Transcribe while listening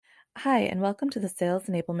Hi, and welcome to the Sales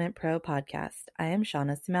Enablement Pro podcast. I am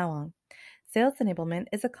Shauna Sumawang. Sales enablement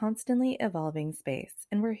is a constantly evolving space,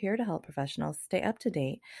 and we're here to help professionals stay up to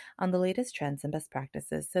date on the latest trends and best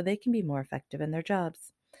practices so they can be more effective in their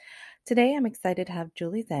jobs. Today, I'm excited to have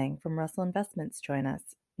Julie Zhang from Russell Investments join us.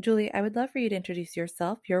 Julie, I would love for you to introduce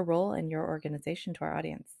yourself, your role, and your organization to our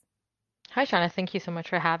audience. Hi, Shauna. Thank you so much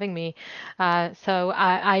for having me. So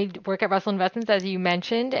I work at Russell Investments, as you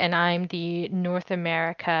mentioned, and I'm the North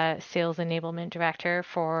America Sales Enablement Director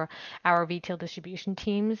for our retail distribution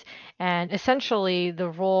teams. And essentially, the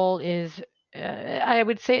role is, I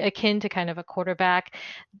would say, akin to kind of a quarterback.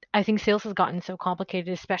 I think sales has gotten so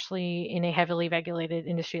complicated, especially in a heavily regulated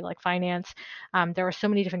industry like finance. There are so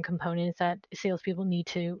many different components that salespeople need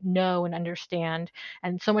to know and understand,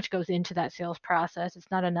 and so much goes into that sales process.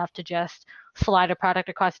 It's not enough to just slide a product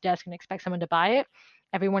across the desk and expect someone to buy it.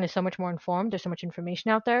 Everyone is so much more informed. There's so much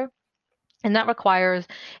information out there. And that requires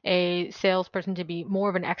a salesperson to be more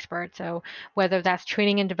of an expert. So, whether that's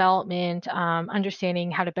training and development, understanding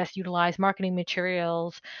how to best utilize marketing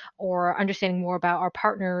materials, or understanding more about our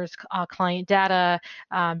partners, client data,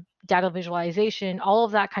 data visualization, all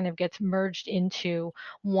of that kind of gets merged into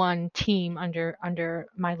one team under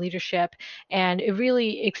my leadership. And it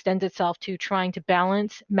really extends itself to trying to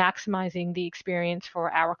balance maximizing the experience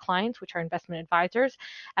for our clients, which are investment advisors,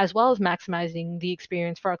 as well as maximizing the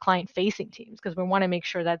experience for our client facing teams, because we want to make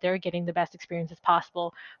sure that they're getting the best experiences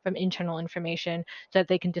possible from internal information so that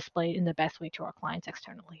they can display it in the best way to our clients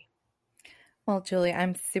externally. Well, Julie,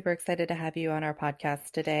 I'm super excited to have you on our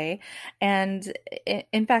podcast today. And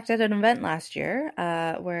in fact, at an event last year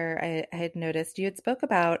where I had noticed you had spoke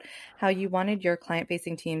about how you wanted your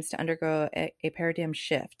client-facing teams to undergo a paradigm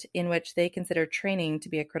shift in which they consider training to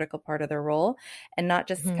be a critical part of their role and not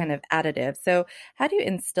just Mhm. kind of additive. So how do you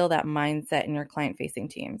instill that mindset in your client-facing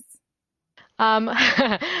teams?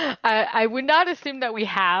 I would not assume that we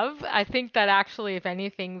have. I think that actually, if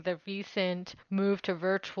anything, the recent move to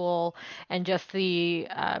virtual and just the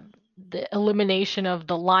elimination of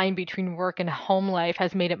the line between work and home life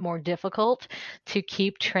has made it more difficult to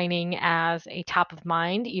keep training as a top of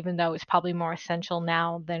mind, even though it's probably more essential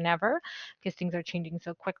now than ever because things are changing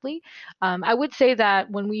so quickly. I would say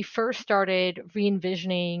that when we first started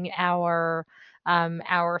re-envisioning our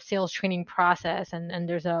sales training process. And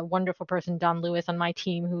there's a wonderful person, Don Lewis, on my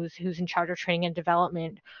team who's in charge of training and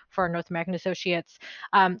development for our North American associates.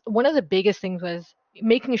 One of the biggest things was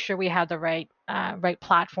making sure we had the right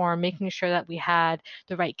platform, making sure that we had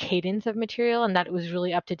the right cadence of material and that it was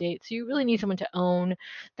really up to date. So you really need someone to own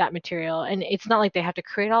that material. And it's not like they have to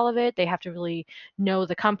create all of it. They have to really know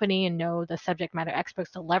the company and know the subject matter experts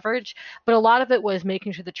to leverage. But a lot of it was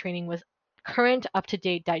making sure the training was current, up to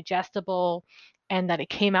date, digestible, and that it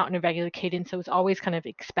came out in a regular cadence. So it was always kind of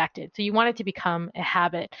expected. So you want it to become a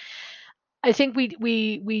habit. I think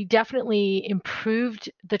we definitely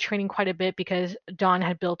improved the training quite a bit because Don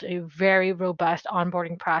had built a very robust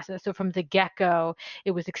onboarding process. So from the get-go,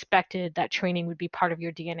 it was expected that training would be part of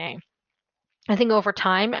your DNA. I think over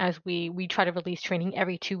time, as we try to release training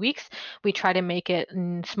every 2 weeks, we try to make it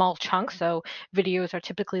in small chunks. So videos are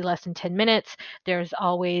typically less than 10 minutes. There's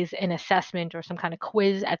always an assessment or some kind of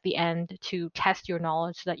quiz at the end to test your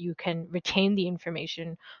knowledge so that you can retain the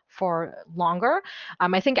information for longer.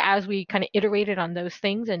 I think as we kind of iterated on those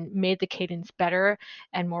things and made the cadence better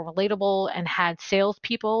and more relatable and had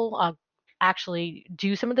salespeople actually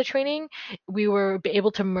do some of the training, we were able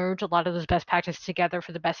to merge a lot of those best practices together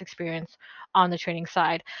for the best experience on the training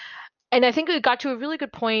side. And I think it got to a really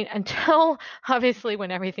good point until obviously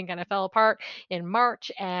when everything kind of fell apart in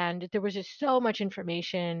March and there was just so much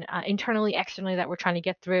information internally, externally that we're trying to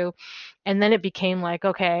get through. And then it became like,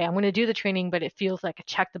 okay, I'm going to do the training, but it feels like a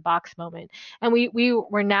check the box moment. And we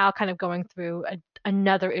were now kind of going through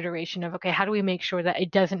another iteration of, okay, how do we make sure that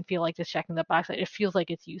it doesn't feel like just checking the box, that it feels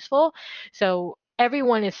like it's useful. So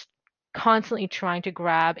everyone is constantly trying to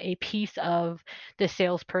grab a piece of the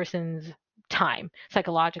salesperson's time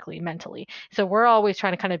psychologically, mentally. So we're always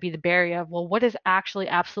trying to kind of be the barrier of, well, what is actually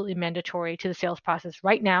absolutely mandatory to the sales process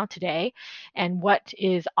right now, today, and what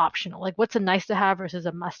is optional? Like what's a nice to have versus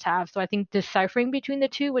a must have. So I think deciphering between the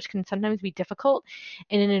two, which can sometimes be difficult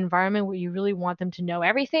in an environment where you really want them to know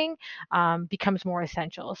everything, becomes more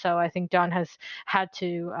essential. So I think Don has had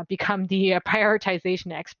to become the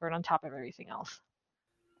prioritization expert on top of everything else.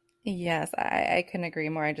 Yes, I couldn't agree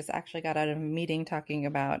more. I just actually got out of a meeting talking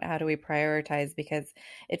about how do we prioritize because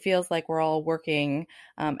it feels like we're all working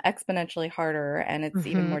exponentially harder and it's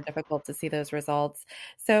even Mm-hmm. more difficult to see those results.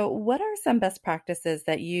 So, what are some best practices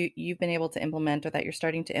that you've been able to implement or that you're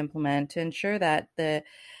starting to implement to ensure that the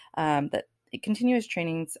that continuous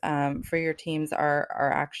trainings for your teams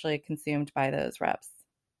are actually consumed by those reps?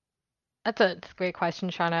 That's a great question,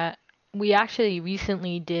 Shauna. We actually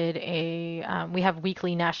recently did we have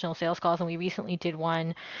weekly national sales calls, and we recently did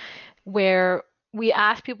one where we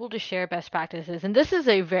ask people to share best practices. And this is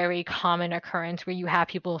a very common occurrence where you have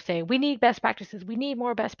people say, we need best practices, we need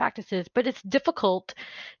more best practices, but it's difficult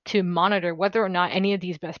to monitor whether or not any of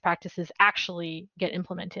these best practices actually get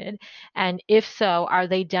implemented. And if so, are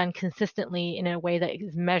they done consistently in a way that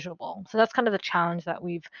is measurable? So that's kind of the challenge that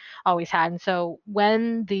we've always had. And so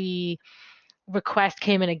when the request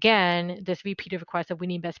came in again, this repeated request of we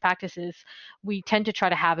need best practices, we tend to try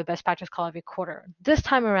to have a best practice call every quarter. This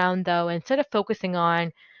time around, though, instead of focusing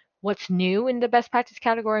on what's new in the best practice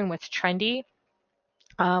category and what's trendy,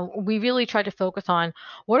 we really try to focus on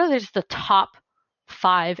what are just the top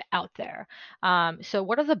 5 out there. So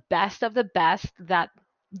what are the best of the best that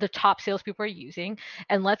the top salespeople are using,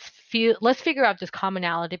 and let's figure out this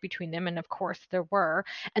commonality between them. And of course, there were,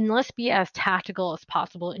 and let's be as tactical as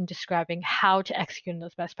possible in describing how to execute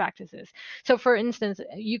those best practices. So, for instance,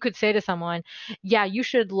 you could say to someone, "Yeah, you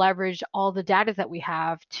should leverage all the data that we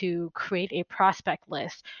have to create a prospect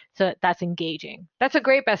list so that's engaging." That's a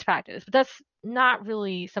great best practice, but that's not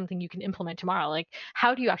really something you can implement tomorrow. Like,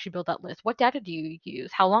 how do you actually build that list? What data do you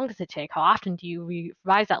use? How long does it take? How often do you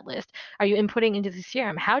revise that list? Are you inputting into the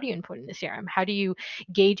CRM? How do you input in the CRM? How do you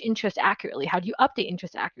gauge interest accurately? How do you update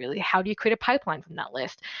interest accurately? How do you create a pipeline from that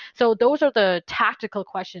list? So those are the tactical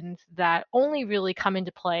questions that only really come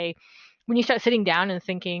into play when you start sitting down and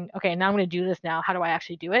thinking, okay, now I'm going to do this now. How do I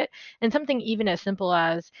actually do it? And something even as simple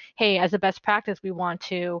as, hey, as a best practice, we want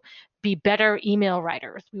to be better email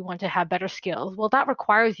writers. We want to have better skills. Well, that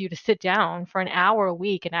requires you to sit down for an hour a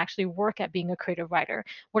week and actually work at being a creative writer.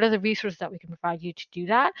 What are the resources that we can provide you to do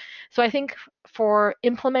that? So I think for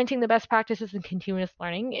implementing the best practices and continuous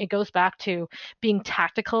learning, it goes back to being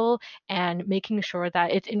tactical and making sure that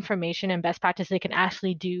it's information and best practice they can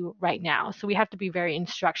actually do right now. So we have to be very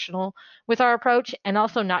instructional with our approach and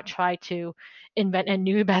also not try to invent a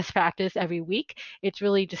new best practice every week. It's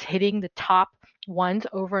really just hitting the top ones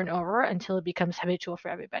over and over until it becomes habitual for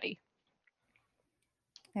everybody.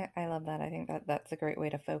 I love that. I think that that's a great way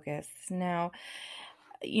to focus. Now,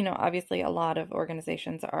 obviously a lot of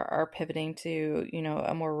organizations are pivoting to,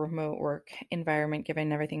 a more remote work environment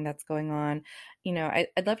given everything that's going on.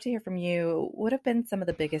 I'd love to hear from you. What have been some of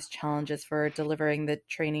the biggest challenges for delivering the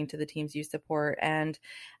training to the teams you support, and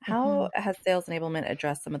Mm-hmm. how has sales enablement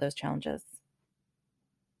addressed some of those challenges?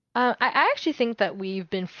 I actually think that we've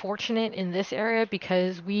been fortunate in this area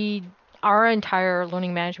because our entire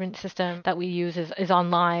learning management system that we use is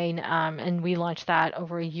online, and we launched that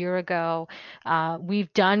over a year ago.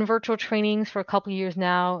 We've done virtual trainings for a couple of years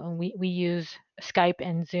now, and we use Skype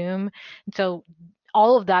and Zoom. And so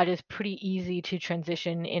all of that is pretty easy to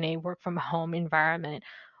transition in a work from home environment.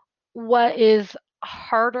 What is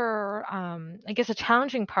harder, I guess a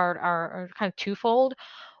challenging part are kind of twofold.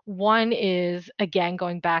 One is, again,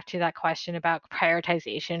 going back to that question about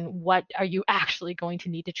prioritization. What are you actually going to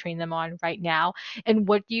need to train them on right now? And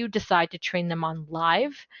what do you decide to train them on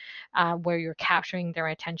live, where you're capturing their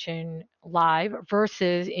attention live,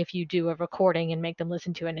 versus if you do a recording and make them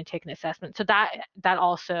listen to it and take an assessment. So that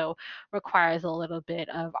also requires a little bit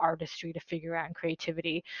of artistry to figure out and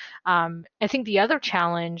creativity. I think the other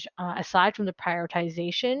challenge, aside from the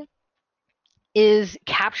prioritization, is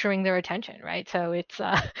capturing their attention, right? So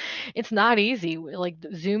it's not easy. Like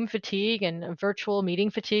Zoom fatigue and virtual meeting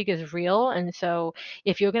fatigue is real, and so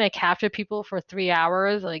if you're going to capture people for 3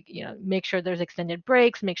 hours, like make sure there's extended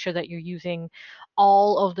breaks, make sure that you're using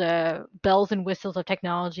all of the bells and whistles of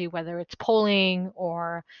technology, whether it's polling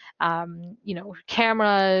or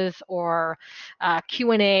cameras or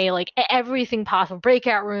Q&A, like everything possible,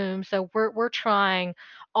 breakout rooms. So we're trying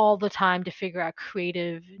all the time to figure out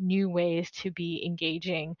creative new ways to be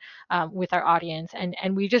engaging with our audience,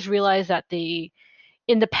 and we just realized that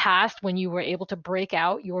in the past, when you were able to break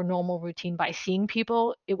out your normal routine by seeing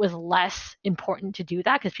people, it was less important to do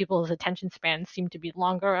that because people's attention spans seem to be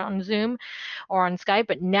longer on Zoom or on Skype.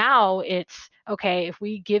 But now it's okay, if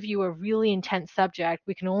we give you a really intense subject,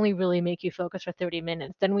 we can only really make you focus for 30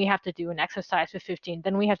 minutes. Then we have to do an exercise for 15.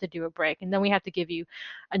 Then we have to do a break. And then we have to give you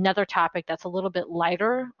another topic that's a little bit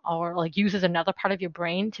lighter or like uses another part of your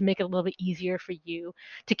brain to make it a little bit easier for you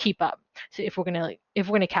to keep up. So if we're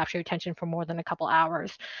gonna capture your attention for more than a couple hours.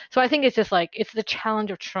 So I think it's just like it's the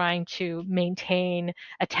challenge of trying to maintain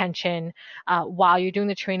attention while you're doing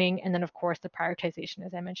the training, and then of course the prioritization,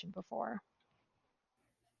 as I mentioned before.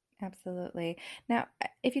 Absolutely. Now,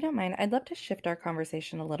 if you don't mind, I'd love to shift our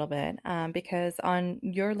conversation a little bit because on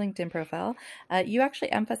your LinkedIn profile, you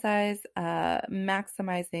actually emphasize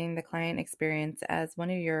maximizing the client experience as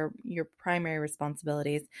one of your primary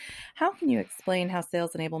responsibilities. How can you explain how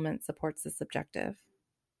sales enablement supports this objective?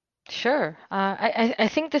 Sure. I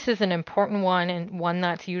think this is an important one and one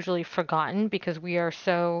that's usually forgotten because we are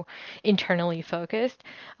so internally focused.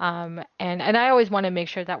 And I always want to make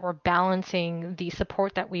sure that we're balancing the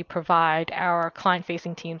support that we provide our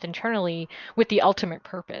client-facing teams internally with the ultimate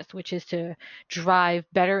purpose, which is to drive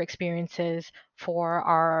better experiences for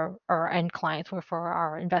our end clients or for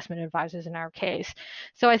our investment advisors in our case.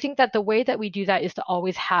 So I think that the way that we do that is to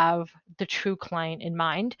always have the true client in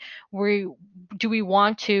mind. We do we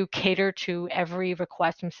want to cater to every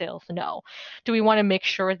request from sales? No. Do we want to make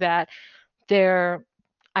sure that their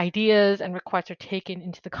ideas and requests are taken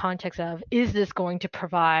into the context of, is this going to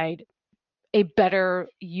provide a better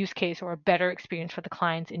use case or a better experience for the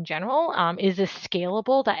clients in general? Is this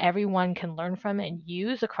scalable that everyone can learn from and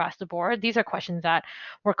use across the board? These are questions that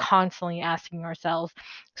we're constantly asking ourselves.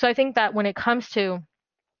 So I think that when it comes to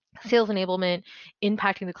sales enablement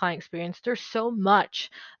impacting the client experience, there's so much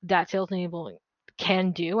that sales enablement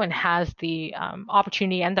can do and has the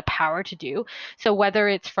opportunity and the power to do. So whether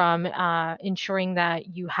it's from ensuring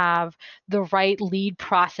that you have the right lead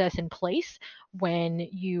process in place when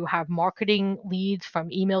you have marketing leads from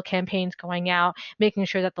email campaigns going out, making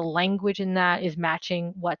sure that the language in that is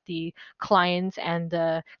matching what the clients and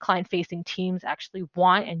the client facing teams actually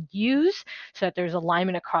want and use so that there's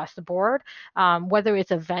alignment across the board, whether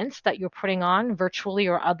it's events that you're putting on virtually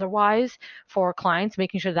or otherwise for clients,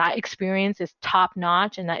 making sure that experience is top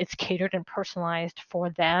notch and that it's catered and personalized for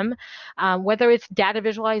them. Whether it's data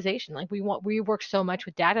visualization, like we work so much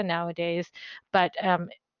with data nowadays, but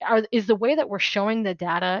is the way that we're showing the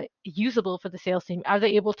data usable for the sales team? Are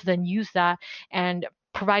they able to then use that and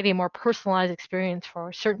provide a more personalized experience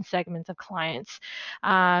for certain segments of clients?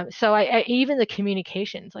 So even the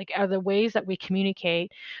communications, like are the ways that we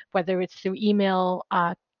communicate, whether it's through email,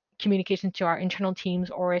 communication to our internal teams,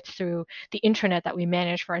 or it's through the intranet that we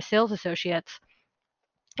manage for our sales associates,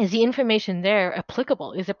 is the information there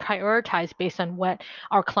applicable? Is it prioritized based on what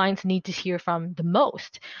our clients need to hear from the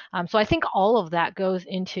most? So I think all of that goes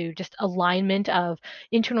into just alignment of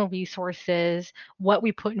internal resources, what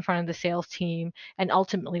we put in front of the sales team, and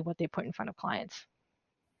ultimately what they put in front of clients.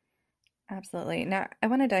 Absolutely. Now, I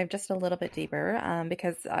want to dive just a little bit deeper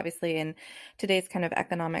because obviously, in today's kind of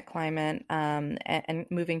economic climate and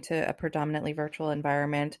moving to a predominantly virtual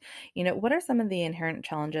environment, what are some of the inherent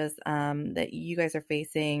challenges that you guys are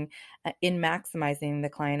facing in maximizing the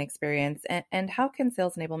client experience? And how can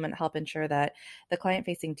sales enablement help ensure that the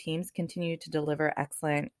client-facing teams continue to deliver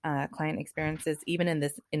excellent client experiences even in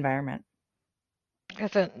this environment?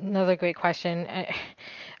 That's another great question.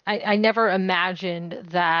 I never imagined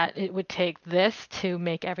that it would take this to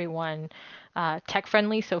make everyone tech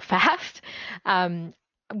friendly so fast. Um,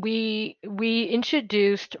 we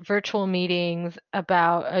introduced virtual meetings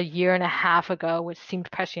about a year and a half ago, which seemed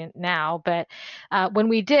prescient now, but when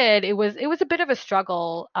we did, it was a bit of a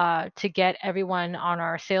struggle to get everyone on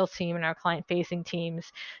our sales team and our client facing teams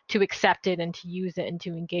to accept it and to use it and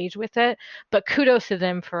to engage with it. But kudos to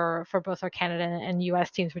them for both our Canada and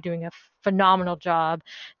US teams for doing a phenomenal job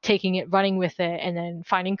taking it, running with it, and then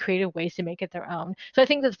finding creative ways to make it their own. So I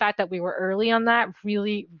think the fact that we were early on that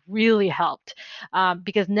really, really helped,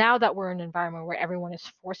 because now that we're in an environment where everyone is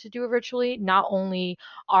forced to do it virtually, not only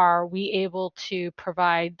are we able to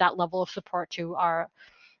provide that level of support to our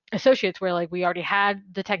associates where like we already had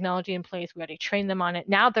the technology in place, we already trained them on it.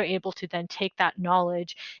 Now they're able to then take that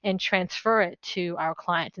knowledge and transfer it to our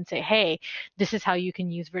clients and say, hey, this is how you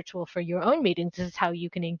can use virtual for your own meetings. This is how you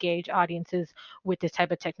can engage audiences with this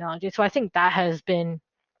type of technology. So I think that has been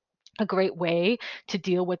a great way to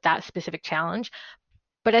deal with that specific challenge.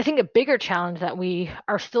 But I think a bigger challenge that we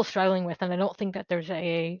are still struggling with, and I don't think that there's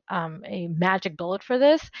a magic bullet for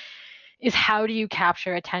this, is how do you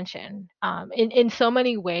capture attention? In so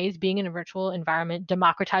many ways, being in a virtual environment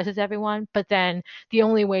democratizes everyone, but then the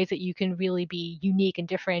only ways that you can really be unique and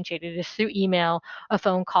differentiated is through email, a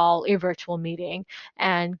phone call, a virtual meeting,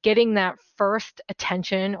 and getting that first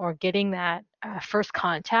attention or getting that first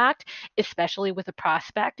contact, especially with a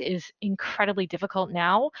prospect, is incredibly difficult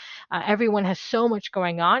now. Everyone has so much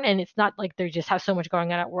going on, and it's not like they just have so much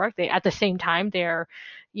going on at work. They, at the same time, they're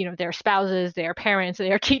their spouses, their parents,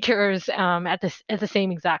 their teachers at the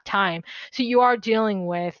same exact time. So you are dealing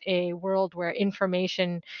with a world where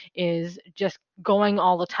information is just going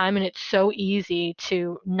all the time, and it's so easy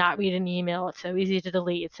to not read an email. It's so easy to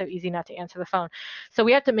delete. It's so easy not to answer the phone. So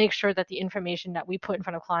we have to make sure that the information that we put in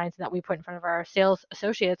front of clients and that we put in front of our sales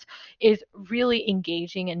associates is really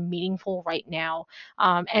engaging and meaningful right now,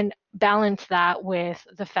 and balance that with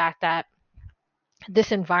the fact that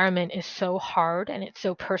this environment is so hard and it's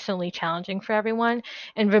so personally challenging for everyone,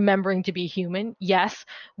 and remembering to be human. Yes,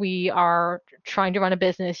 we are trying to run a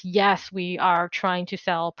business. Yes, we are trying to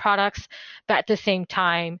sell products, but at the same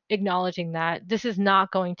time, acknowledging that this is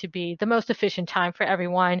not going to be the most efficient time for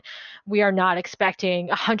everyone. We are not expecting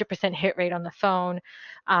 100% hit rate on the phone.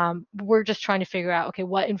 We're just trying to figure out, okay,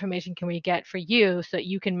 what information can we get for you so that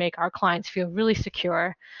you can make our clients feel really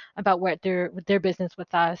secure about what their business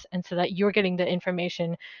with us, and so that you're getting the information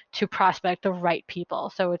to prospect the right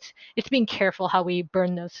people. So it's being careful how we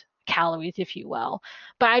burn those calories, if you will.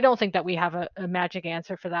 But I don't think that we have a magic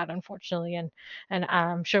answer for that, unfortunately, and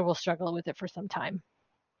I'm sure we'll struggle with it for some time.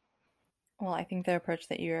 Well, I think the approach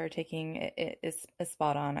that you are taking is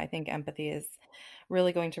spot on. I think empathy is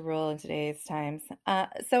really going to rule in today's times. I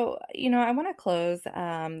want to close.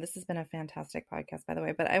 This has been a fantastic podcast, by the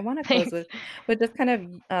way, but I want to close Thanks. with just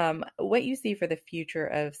kind of what you see for the future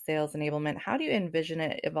of sales enablement. How do you envision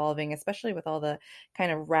it evolving, especially with all the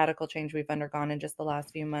kind of radical change we've undergone in just the last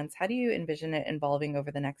few months? How do you envision it evolving over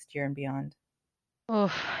the next year and beyond?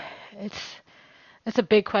 Oh, it's it's a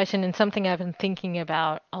big question and something I've been thinking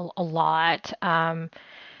about a lot. I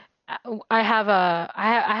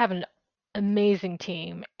have an amazing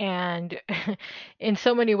team, and in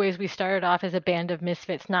so many ways we started off as a band of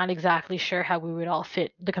misfits, not exactly sure how we would all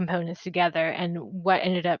fit the components together. And what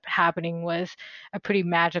ended up happening was a pretty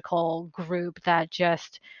magical group that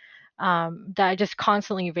just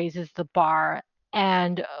constantly raises the bar.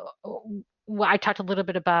 And I talked a little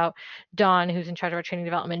bit about Don, who's in charge of our training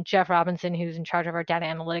development, Jeff Robinson, who's in charge of our data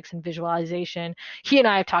analytics and visualization. He and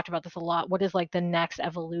I have talked about this a lot. What is like the next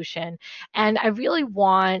evolution? And I really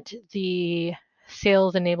want the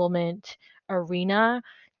sales enablement arena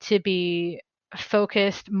to be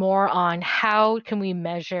focused more on how can we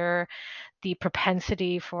measure the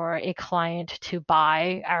propensity for a client to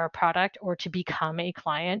buy our product or to become a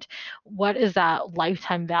client. What is that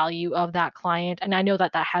lifetime value of that client? And I know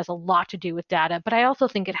that that has a lot to do with data, but I also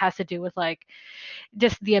think it has to do with like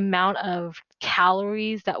just the amount of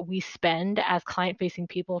calories that we spend as client facing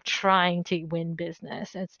people trying to win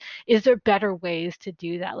business. Is there better ways to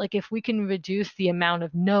do that? Like if we can reduce the amount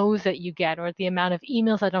of no's that you get or the amount of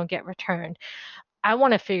emails that don't get returned, I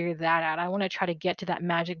want to figure that out. I want to try to get to that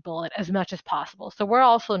magic bullet as much as possible. So we're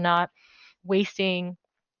also not wasting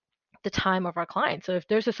the time of our clients. So if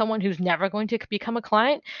there's someone who's never going to become a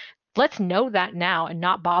client, let's know that now and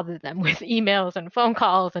not bother them with emails and phone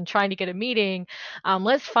calls and trying to get a meeting.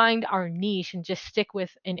 Let's find our niche and just stick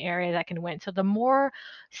with an area that can win. So the more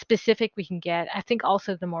specific we can get, I think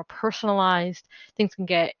also the more personalized things can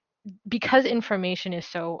get, because information is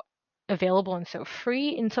so available and so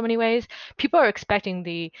free in so many ways. People are expecting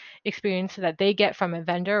the experience that they get from a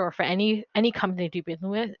vendor or for any company they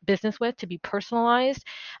do business with to be personalized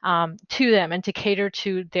to them and to cater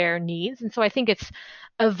to their needs. And so I think it's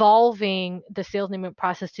evolving the sales enablement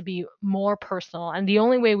process to be more personal. And the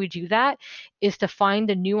only way we do that is to find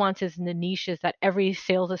the nuances and the niches that every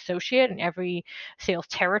sales associate and every sales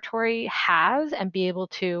territory has, and be able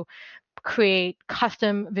to create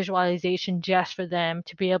custom visualization just for them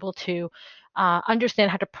to be able to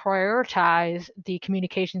understand how to prioritize the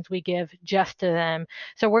communications we give just to them.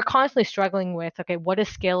 So we're constantly struggling with, okay, what is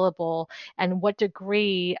scalable and what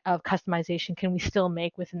degree of customization can we still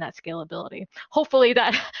make within that scalability? Hopefully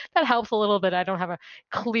that that helps a little bit.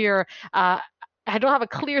 Clear I don't have a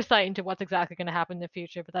clear sight into what's exactly going to happen in the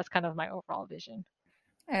future, but that's kind of my overall vision.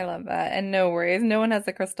 I love that. And no worries. No one has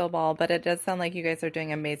a crystal ball, but it does sound like you guys are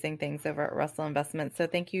doing amazing things over at Russell Investments. So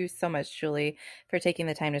thank you so much, Julie, for taking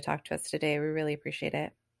the time to talk to us today. We really appreciate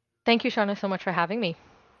it. Thank you, Shauna, so much for having me.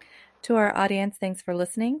 To our audience, thanks for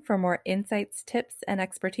listening. For more insights, tips, and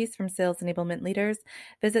expertise from sales enablement leaders,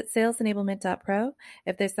 visit salesenablement.pro.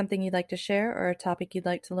 If there's something you'd like to share or a topic you'd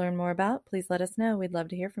like to learn more about, please let us know. We'd love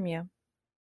to hear from you.